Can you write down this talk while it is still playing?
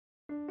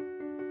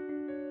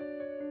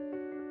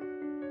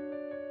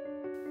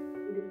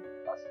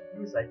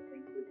customers, I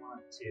think we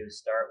want to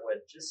start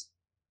with just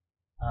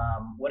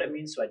what it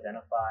means to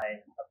identify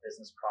a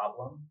business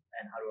problem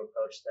and how to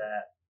approach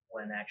that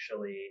when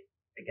actually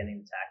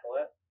beginning to tackle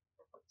it.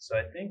 So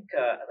I think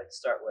I'd like to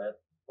start with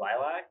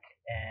Lilac.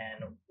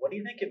 And what do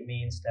you think it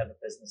means to have a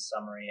business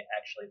summary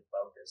actually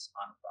focus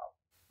on a problem?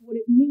 What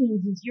it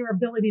means is your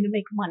ability to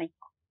make money.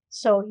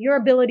 So your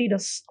ability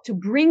to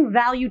bring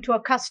value to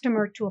a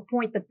customer to a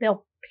point that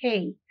they'll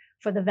pay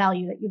for the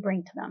value that you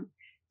bring to them.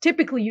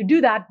 Typically, you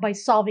do that by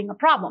solving a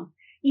problem,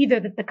 either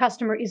that the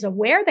customer is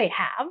aware they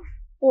have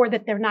or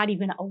that they're not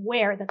even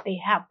aware that they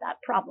have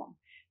that problem.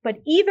 But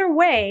either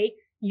way,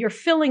 you're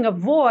filling a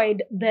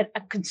void that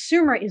a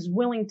consumer is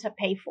willing to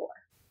pay for.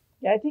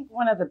 Yeah, I think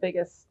one of the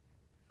biggest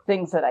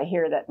things that I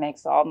hear that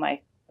makes all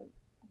my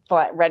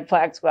red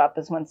flags go up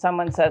is when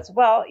someone says,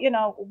 well,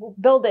 we'll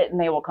build it and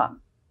they will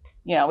come.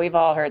 We've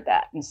all heard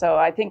that. And so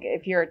I think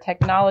if you're a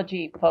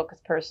technology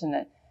focused person,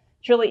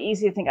 it's really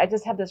easy to think, I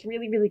just have this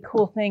really, really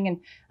cool thing. And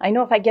I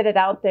know if I get it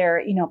out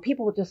there,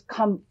 people will just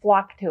come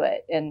flock to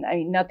it. And I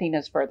mean, nothing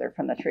is further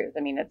from the truth.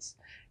 I mean,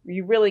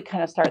 you really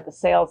kind of start the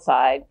sales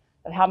side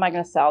of how am I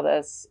going to sell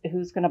this?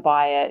 Who's going to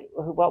buy it?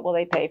 What will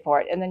they pay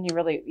for it? And then you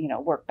really,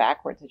 work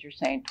backwards, as you're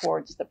saying,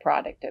 towards the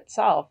product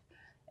itself.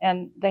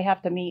 And they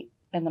have to meet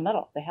in the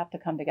middle. They have to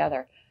come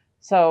together.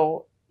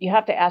 So you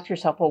have to ask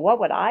yourself, well, what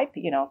would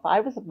if I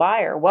was a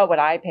buyer, what would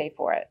I pay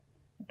for it?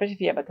 Especially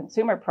if you have a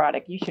consumer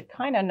product, you should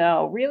kind of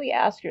know, really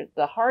ask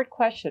the hard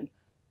question,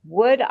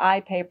 would I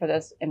pay for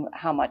this and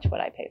how much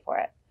would I pay for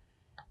it?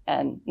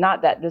 And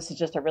not that this is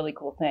just a really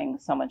cool thing,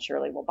 someone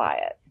surely will buy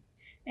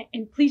it.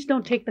 And please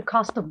don't take the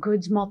cost of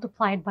goods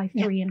multiplied by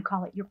 3 and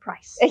call it your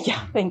price.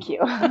 Yeah, thank you.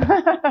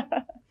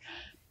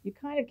 You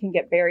kind of can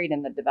get buried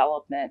in the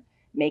development,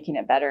 making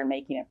it better and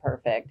making it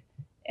perfect.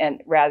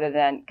 And rather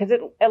than, because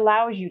it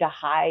allows you to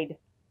hide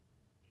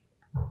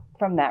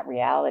from that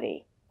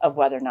reality of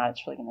whether or not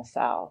it's really going to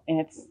sell.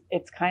 And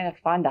it's kind of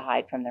fun to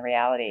hide from the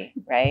reality,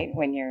 right?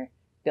 When you're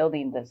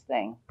building this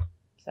thing.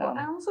 So. Well,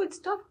 and also it's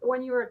tough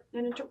when you're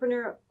an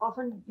entrepreneur.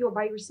 Often you're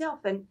by yourself,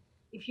 and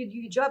if you do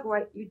your job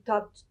right, you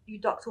talk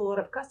to a lot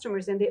of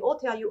customers, and they all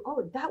tell you,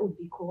 "Oh, that would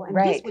be cool, and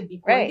right. this would be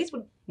cool, right. and this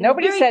would."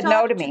 Nobody said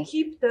no to me. To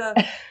keep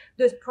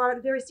this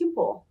product very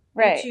simple,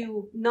 right? And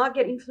to not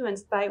get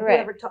influenced by right.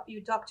 whoever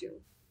you talk to.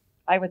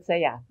 I would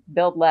say, yeah,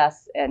 build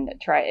less and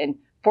try and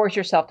force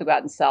yourself to go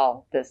out and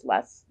sell this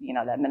less,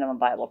 that minimum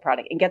viable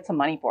product and get some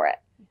money for it,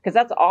 because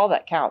that's all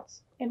that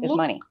counts is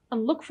money.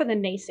 And look for the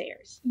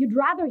naysayers. You'd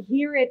rather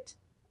hear it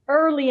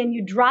early, and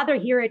you'd rather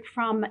hear it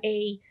from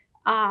a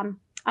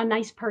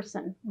nice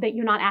person that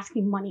you're not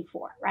asking money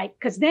for, right?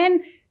 Because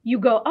then you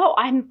go, oh,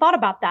 I hadn't thought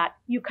about that.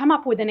 You come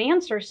up with an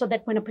answer so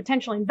that when a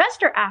potential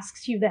investor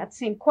asks you that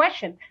same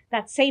question,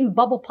 that same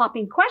bubble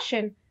popping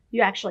question,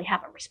 you actually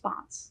have a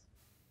response.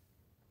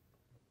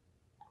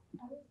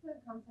 How does the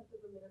concept of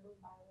a minimum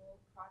viable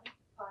product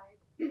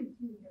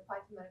apply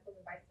to medical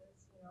devices,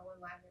 when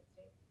lab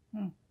state?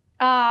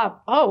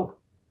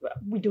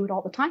 We do it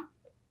all the time.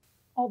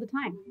 All the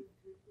time.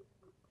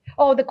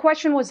 Oh, the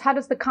question was, how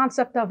does the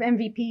concept of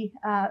MVP,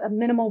 a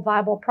minimal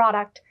viable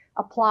product,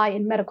 apply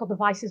in medical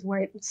devices where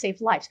it saves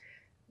lives?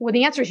 Well,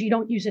 the answer is you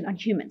don't use it on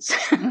humans.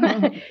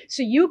 Mm-hmm.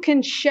 So you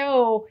can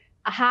show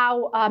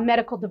how a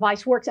medical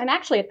device works. And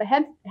actually at the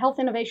Health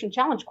Innovation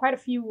Challenge, quite a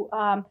few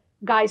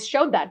guys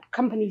showed that.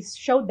 Companies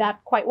showed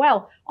that quite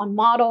well on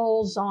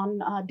models, on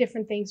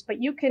different things.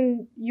 But you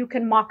can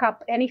mock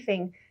up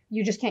anything.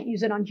 You just can't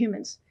use it on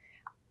humans.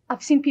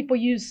 I've seen people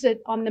use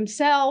it on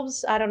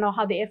themselves. I don't know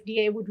how the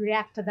FDA would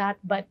react to that,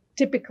 but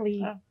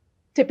typically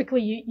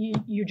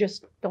you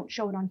just don't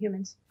show it on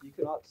humans. You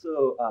could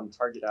also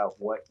target out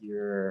what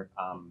your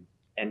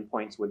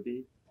endpoints would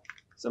be,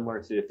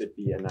 similar to if it'd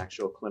be an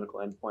actual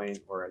clinical endpoint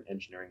or an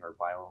engineering or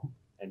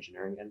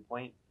bioengineering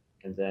endpoint,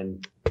 and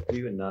then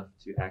do enough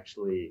to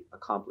actually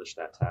accomplish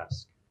that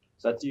task.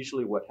 So that's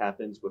usually what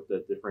happens with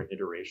the different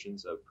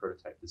iterations of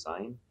prototype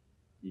design.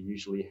 You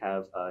usually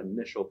have an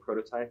initial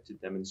prototype to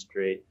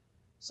demonstrate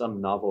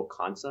some novel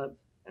concept,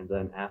 and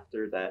then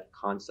after that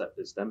concept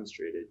is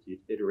demonstrated, you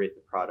iterate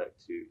the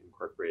product to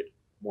incorporate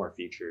more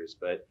features.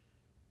 But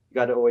you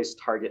got to always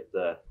target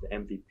the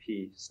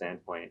MVP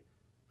standpoint.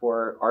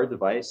 For our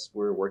device,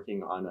 we're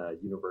working on a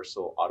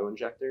universal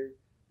auto-injector.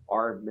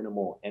 Our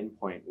minimal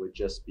endpoint would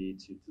just be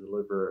to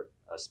deliver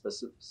a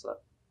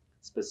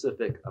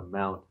specific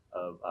amount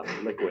of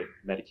liquid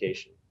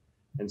medication.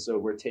 And so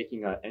we're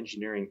taking an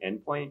engineering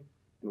endpoint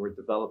and we're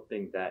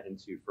developing that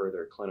into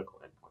further clinical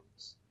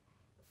endpoints.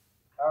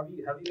 How have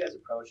you guys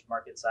approached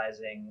market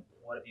sizing?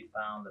 What have you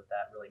found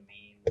that really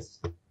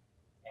means?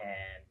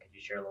 And could you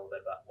share a little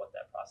bit about what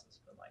that process has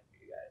been like for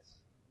you guys?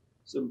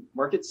 So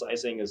market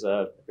sizing is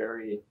a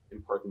very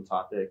important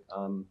topic.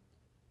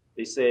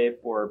 They say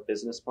for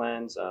business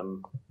plans,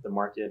 the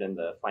market and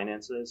the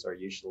finances are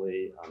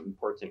usually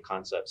important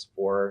concepts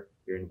for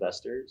your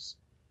investors.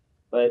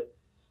 But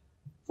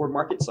for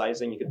market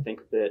sizing, you can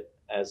think of it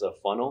as a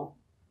funnel.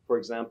 For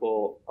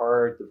example,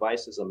 our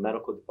device is a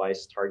medical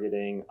device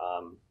targeting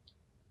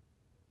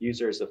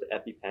users of the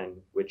EpiPen,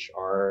 which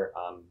are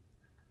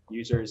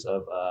users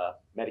of a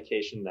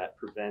medication that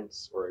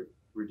prevents or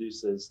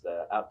reduces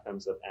the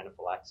outcomes of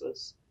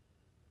anaphylaxis.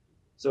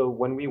 So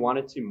when we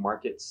wanted to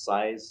market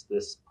size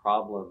this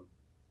problem,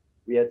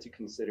 we had to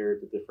consider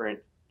the different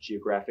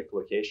geographic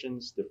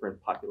locations,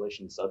 different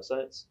population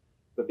subsets.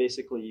 But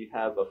basically, you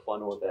have a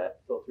funnel that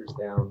filters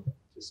down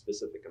to a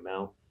specific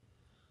amount.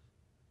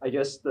 I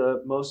guess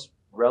the most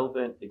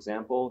relevant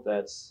example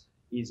that's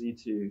easy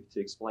to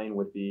explain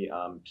would be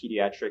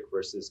pediatric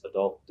versus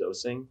adult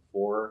dosing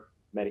for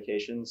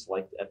medications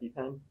like the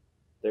EpiPen.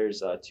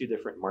 There's two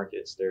different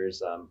markets.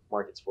 There's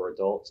markets for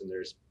adults and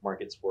there's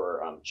markets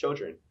for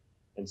children.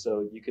 And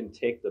so you can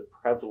take the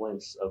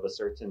prevalence of a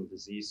certain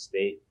disease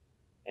state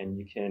and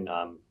you can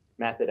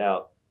map it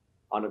out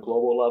on a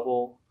global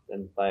level,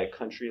 then by a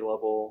country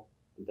level,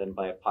 and then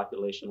by a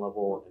population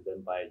level, and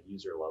then by a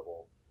user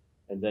level.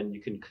 And then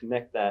you can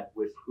connect that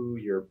with who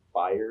your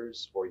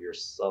buyers or your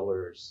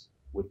sellers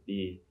would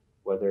be,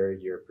 whether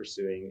you're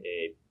pursuing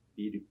a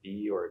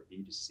B2B or a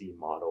B2C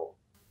model.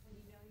 When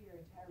you know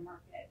your entire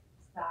market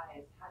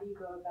size, how do you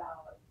go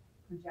about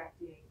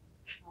projecting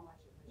how much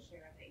of a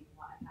share that you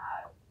want to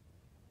have?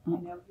 I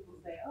know people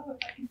say, oh, if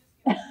I can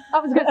just get I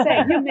was going to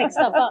say, you make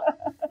stuff up.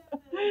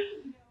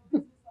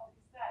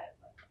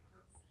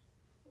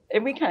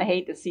 And we kind of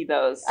hate to see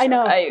those. I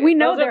know. We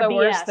know those are they're the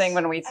worst BS. thing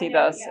when we see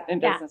those in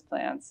business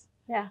plans.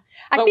 Yeah.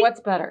 But what's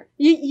better?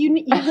 You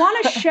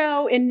want to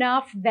show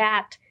enough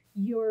that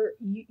you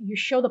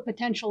show the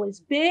potential is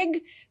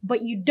big,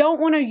 but you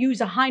don't want to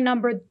use a high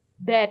number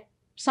that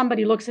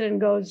somebody looks at it and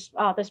goes,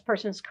 oh, this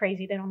person's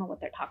crazy. They don't know what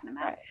they're talking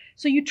about. Right.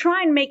 So you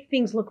try and make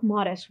things look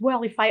modest.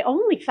 Well, if I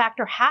only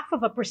factor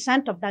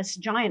 0.5% of this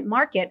giant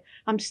market,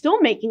 I'm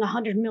still making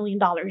 $100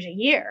 million a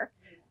year.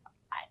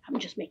 I'm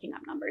just making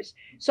up numbers.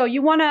 So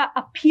you want to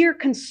appear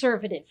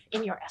conservative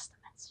in your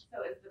estimates.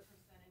 So is the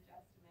percentage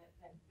estimate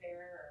then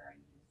fair? Or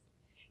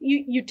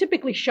you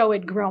typically show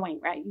it growing,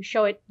 right? You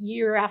show it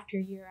year after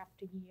year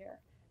after year.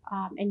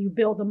 And you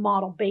build a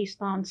model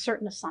based on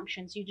certain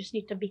assumptions. You just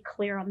need to be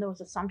clear on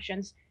those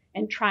assumptions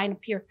and try and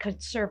appear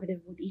conservative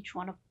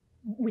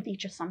with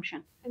each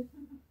assumption. And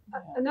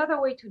another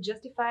way to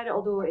justify it,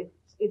 although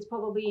it's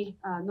probably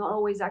not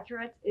always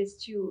accurate, is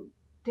to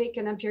take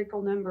an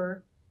empirical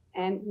number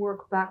and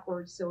work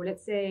backwards. So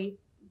let's say,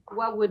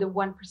 what would a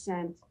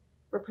 1%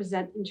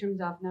 represent in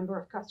terms of number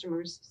of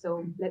customers?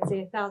 So let's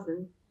say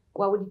 1,000.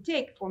 What would it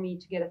take for me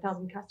to get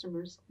 1,000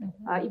 customers?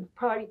 It would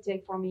probably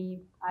take for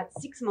me at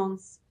 6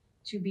 months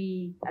to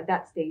be at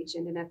that stage,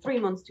 and then at 3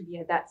 months to be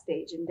at that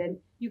stage. And then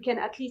you can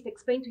at least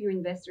explain to your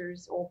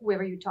investors or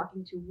whoever you're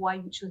talking to why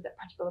you chose that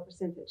particular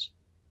percentage.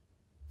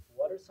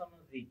 What are some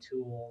of the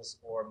tools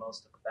or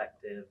most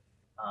effective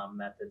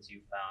methods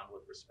you found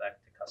with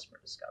respect to customer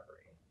discovery?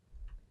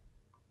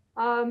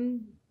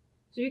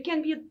 So you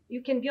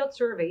can build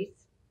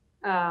surveys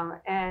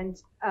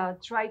and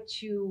try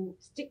to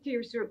stick to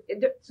your survey.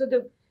 So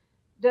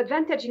the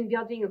advantage in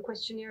building a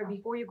questionnaire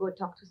before you go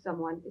talk to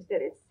someone is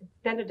that it's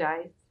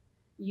standardized.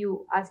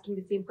 You asking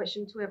the same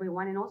question to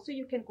everyone, and also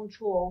you can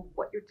control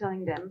what you're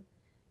telling them.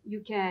 You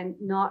can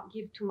not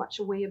give too much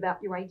away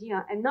about your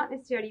idea, and not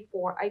necessarily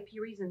for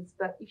IP reasons,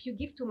 but if you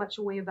give too much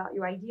away about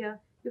your idea,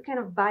 you're kind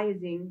of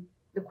biasing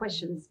the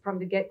questions from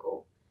the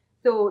get-go.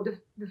 So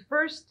the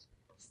first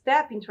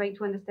step in trying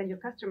to understand your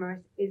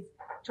customers is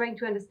trying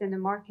to understand the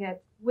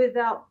market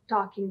without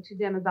talking to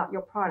them about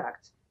your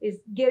product. It's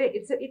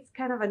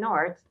kind of an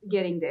art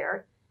getting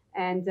there,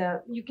 and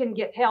you can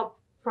get help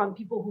from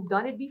people who've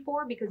done it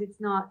before, because it's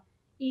not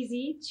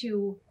easy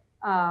to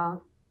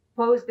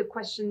pose the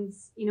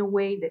questions in a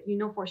way that you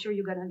know for sure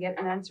you're going to get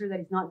an answer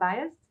that is not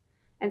biased.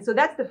 And so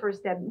that's the first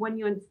step. When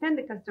you understand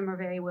the customer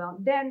very well,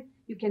 then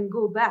you can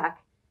go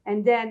back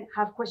and then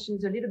have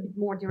questions a little bit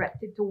more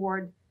directed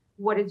toward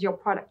what is your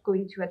product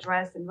going to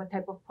address and what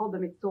type of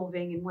problem it's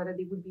solving and whether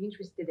they would be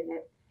interested in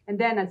it. And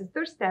then as a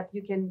third step,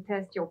 you can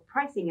test your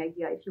pricing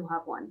idea if you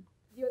have one.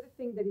 The other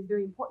thing that is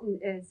very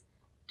important is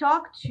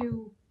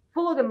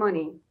follow the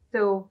money.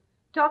 So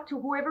talk to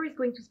whoever is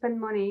going to spend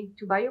money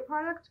to buy your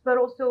product, but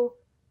also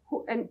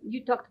and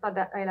you talked about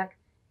that, Lilac,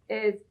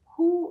 is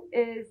who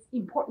is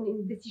important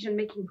in the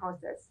decision-making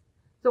process.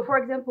 So for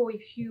example,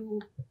 if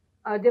you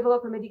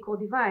develop a medical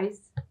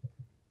device,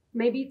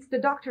 maybe it's the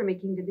doctor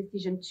making the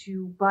decision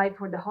to buy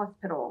for the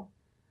hospital,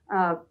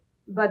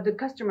 but the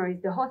customer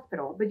is the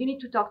hospital. But you need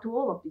to talk to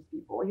all of these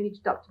people. You need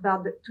to talk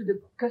about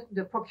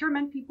the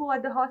procurement people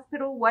at the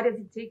hospital. What does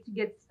it take to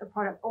get a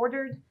product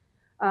ordered?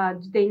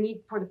 Do they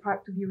need for the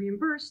product to be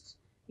reimbursed?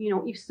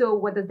 If so,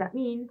 what does that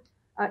mean?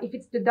 If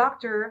it's the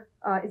doctor,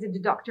 is it the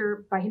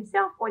doctor by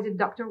himself, or is it the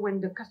doctor when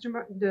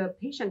the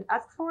patient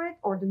asks for it,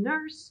 or the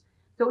nurse?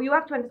 So you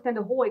have to understand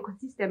the whole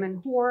ecosystem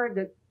and who are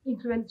the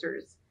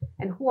influencers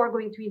and who are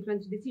going to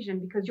influence the decision,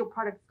 because your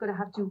product is going to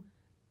have to,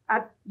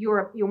 at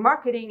your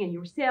marketing and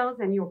your sales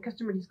and your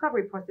customer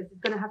discovery process is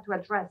going to have to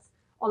address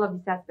all of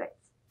these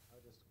aspects.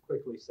 I'll just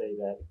quickly say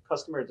that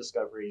customer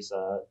discovery is,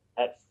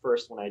 at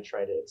first when I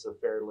tried it, it's a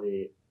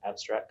fairly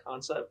abstract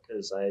concept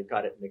because I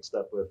got it mixed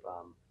up with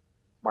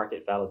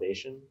market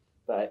validation.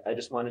 But I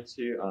just wanted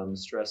to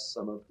stress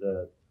some of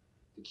the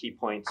the key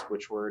points,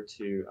 which were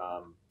to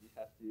you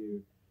have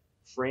to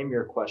frame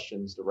your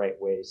questions the right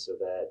way so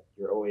that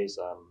you're always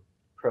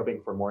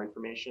probing for more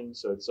information.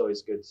 So it's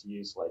always good to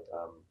use like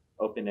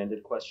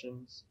open-ended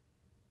questions,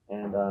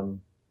 and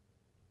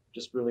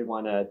just really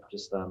want to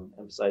just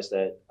emphasize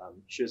that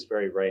she was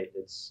very right.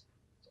 It's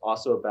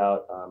also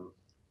about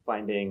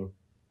finding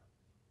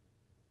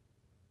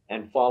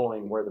and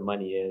following where the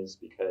money is,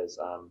 because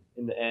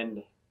in the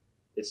end,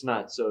 it's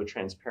not so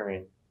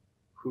transparent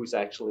who's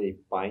actually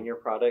buying your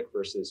product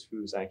versus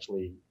who's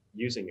actually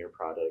using your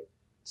product,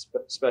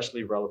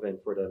 especially relevant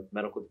for the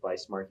medical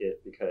device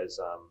market, because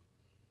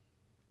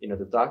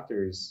the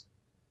doctors,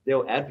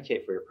 they'll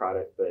advocate for your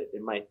product, but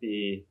it might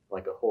be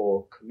like a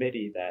whole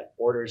committee that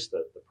orders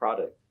the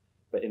product,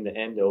 but in the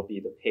end, it'll be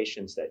the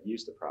patients that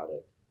use the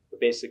product. But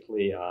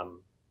basically,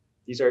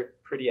 these are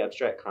pretty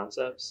abstract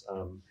concepts.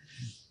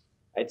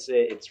 I'd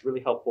say it's really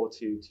helpful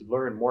to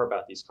learn more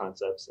about these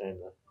concepts, and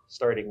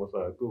starting with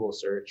a Google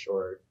search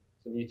or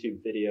some YouTube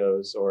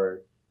videos,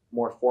 or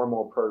more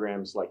formal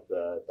programs like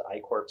the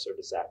iCorps or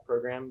the ZAP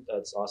program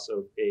that's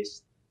also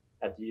based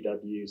at the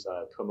UW's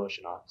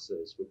co-motion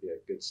offices would be a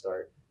good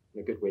start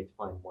and a good way to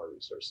find more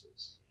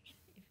resources.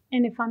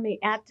 And if I may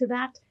add to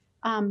that,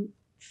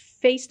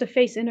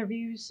 face-to-face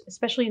interviews,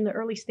 especially in the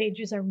early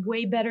stages, are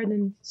way better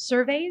than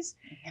surveys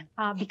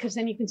because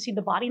then you can see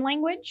the body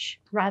language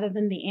rather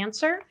than the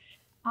answer.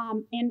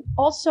 And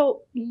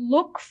also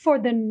look for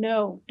the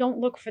no, don't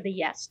look for the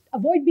yes.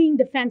 Avoid being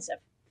defensive.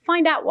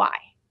 Find out why.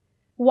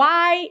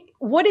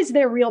 What is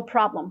their real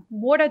problem?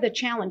 What are the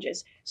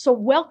challenges? So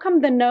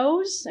welcome the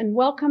no's and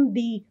welcome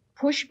the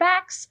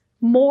pushbacks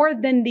more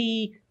than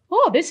the,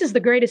 oh, this is the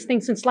greatest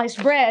thing since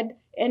sliced bread.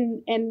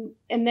 And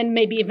then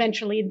maybe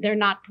eventually they're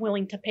not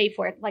willing to pay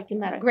for it, like in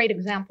that great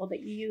example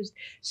that you used.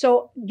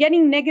 So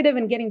getting negative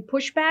and getting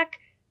pushback,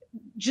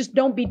 just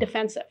don't be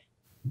defensive.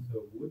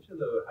 So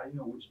how do you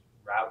know which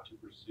route to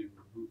pursue,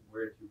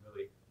 where to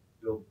really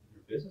build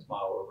your business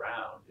model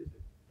around? Is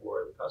it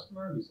for the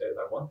customer who says,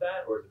 I want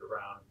that, or is it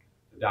around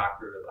the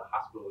doctor or the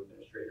hospital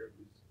administrator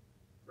who's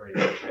ready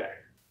to check?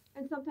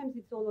 And sometimes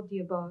it's all of the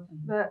above,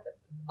 but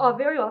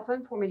very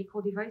often for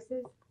medical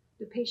devices,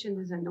 the patient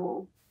doesn't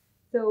know.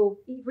 So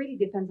it really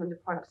depends on the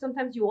product.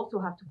 Sometimes you also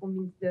have to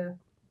convince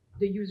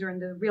the user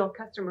and the real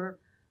customer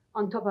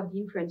on top of the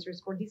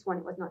influencers. For this one,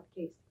 it was not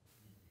the case.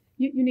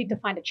 You need to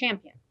find a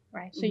champion,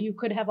 right? So you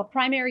could have a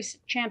primary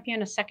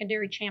champion, a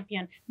secondary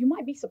champion. You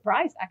might be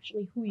surprised,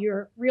 actually, who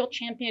your real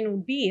champion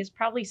would be is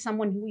probably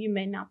someone who you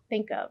may not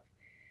think of.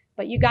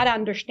 But you got to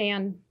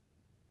understand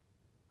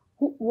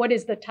what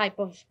is the type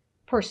of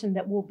person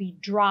that will be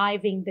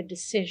driving the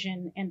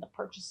decision and the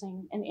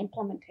purchasing and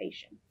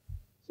implementation.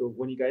 So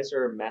when you guys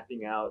are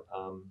mapping out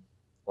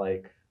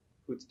like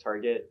who to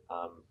target,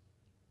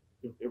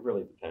 it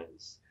really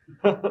depends.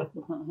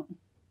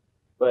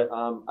 But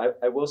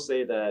I will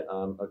say that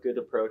a good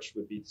approach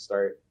would be to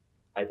start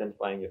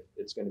identifying if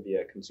it's going to be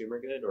a consumer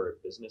good or a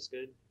business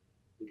good.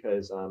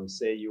 Because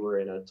say you were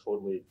in a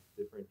totally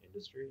different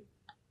industry,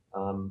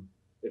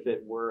 if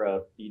it were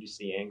a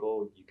B2C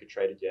angle, you could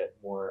try to get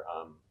more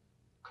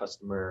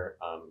customer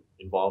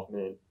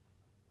involvement,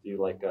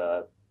 do like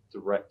a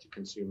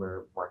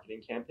direct-to-consumer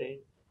marketing campaign.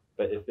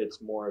 But if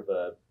it's more of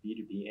a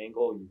B2B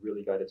angle, you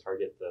really got to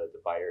target the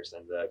buyers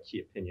and the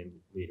key opinion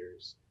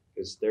leaders,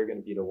 because they're going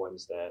to be the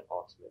ones that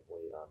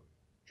ultimately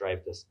drive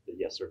the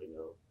yes or the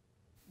no.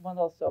 One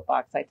little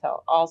soapbox I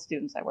tell all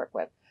students I work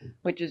with,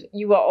 which is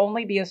you will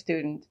only be a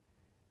student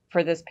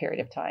for this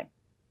period of time.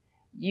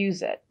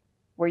 Use it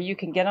where you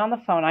can get on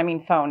the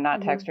phone, phone,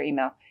 not text or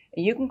email.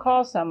 And you can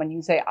call someone, you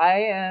can say, I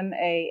am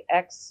a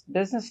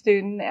ex-business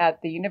student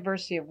at the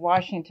University of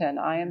Washington.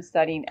 I am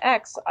studying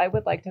X. I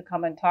would like to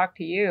come and talk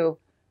to you,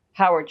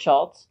 Howard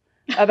Schultz,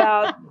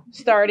 about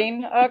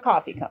starting a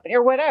coffee company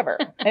or whatever.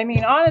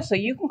 Honestly,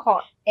 you can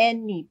call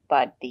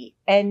anybody.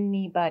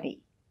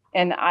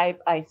 And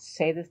I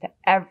say this to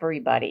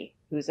everybody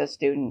who's a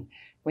student.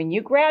 When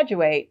you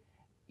graduate,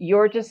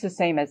 you're just the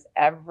same as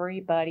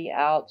everybody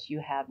else.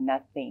 You have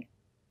nothing.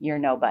 You're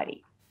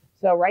nobody.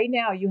 So right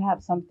now you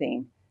have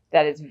something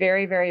that is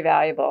very, very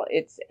valuable.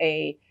 It's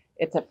a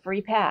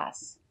free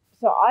pass.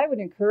 So I would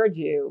encourage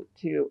you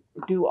to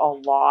do a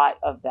lot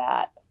of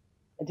that.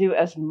 Do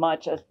as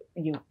much as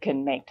you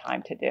can make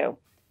time to do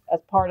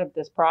as part of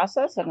this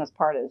process and as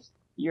part of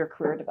your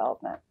career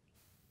development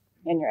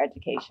and your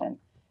education.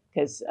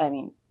 Because,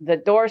 the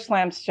door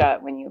slams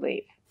shut when you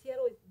leave.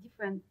 Seattle is a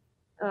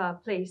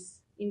different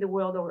place in the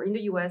world, or in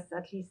the US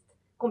at least,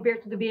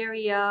 compared to the Bay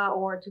Area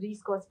or to the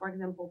East Coast, for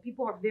example.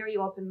 People are very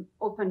open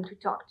to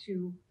talk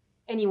to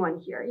anyone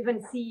here,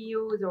 even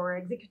CEOs or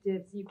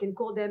executives. You can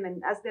call them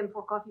and ask them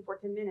for coffee for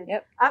 10 minutes.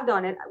 Yep. I've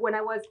done it when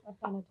I was.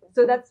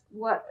 So that's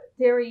what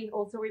Terry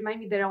also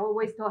reminded me that I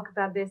always talk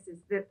about this, is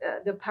that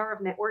the power of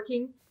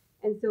networking.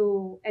 And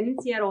in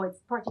Seattle,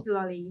 it's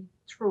particularly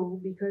true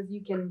because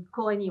you can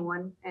call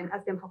anyone and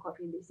ask them for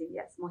coffee and they say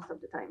yes most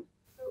of the time.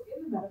 So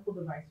in the medical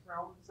device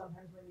realm,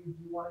 sometimes when you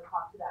do want to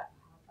talk to that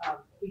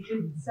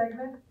patient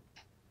segment,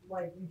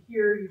 like you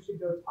hear you should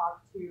go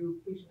talk to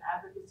patient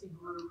advocacy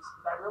groups,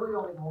 but that really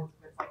only holds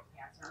if it's like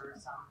cancer or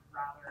some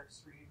rather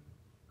extreme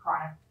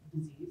chronic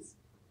disease.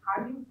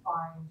 How do you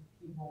find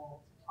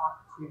people to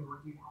talk to,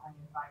 or do you have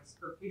any advice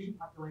for patient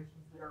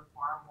populations that are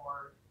far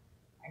more,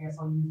 I guess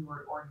I'll use the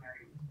word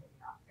ordinary, which is maybe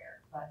not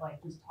fair, but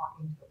like just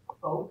talking to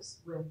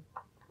folks with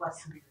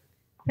less severe.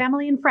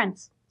 Family and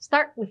friends.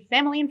 Start with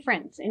family and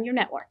friends in your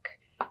network.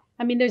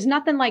 I mean, there's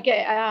nothing like,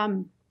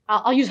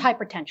 I'll use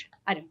hypertension.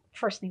 I don't,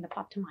 first thing that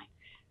popped to mind.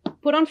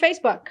 Put on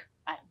Facebook.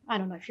 I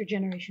don't know if your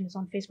generation is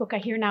on Facebook. I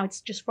hear now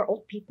it's just for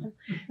old people.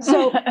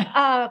 So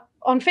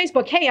on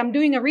Facebook, hey, I'm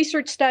doing a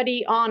research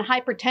study on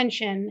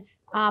hypertension.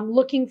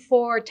 Looking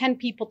for 10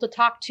 people to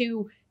talk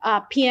to,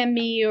 PM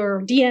me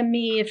or DM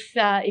me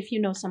if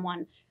you know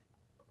someone.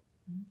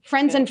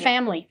 Friends and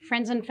family.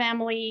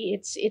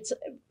 It's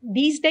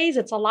these days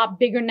it's a lot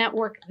bigger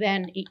network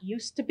than it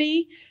used to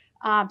be.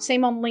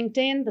 Same on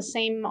LinkedIn, the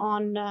same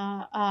on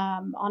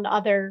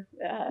other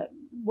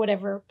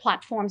whatever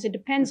platforms. It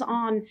depends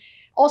on.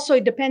 Also,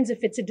 it depends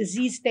if it's a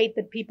disease state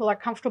that people are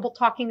comfortable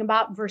talking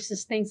about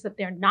versus things that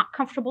they're not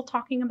comfortable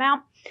talking about.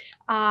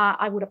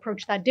 I would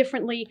approach that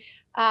differently.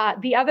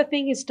 The other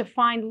thing is to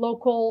find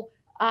local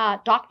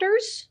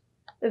doctors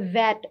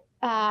that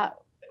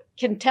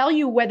can tell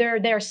you whether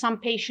there are some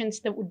patients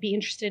that would be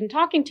interested in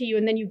talking to you,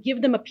 and then you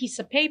give them a piece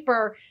of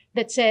paper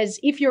that says,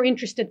 if you're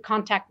interested,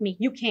 contact me.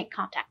 You can't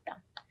contact them.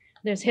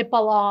 There's HIPAA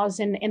laws,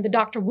 and the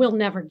doctor will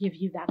never give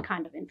you that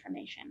kind of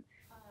information.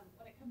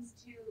 When it comes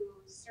to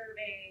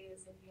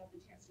surveys, if you have the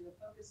chance to do a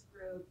focus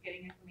group,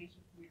 getting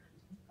information from your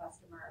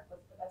customer,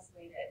 what's the best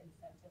way to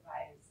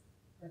incentivize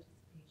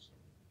participation?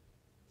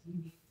 Do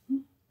you need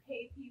to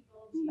pay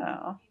people? Do you need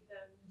to feed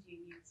them? Do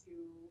you need to...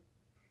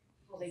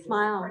 Will they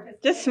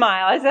Just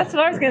smile. That's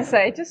what I was going to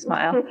say. Just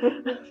smile.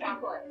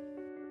 Chocolate.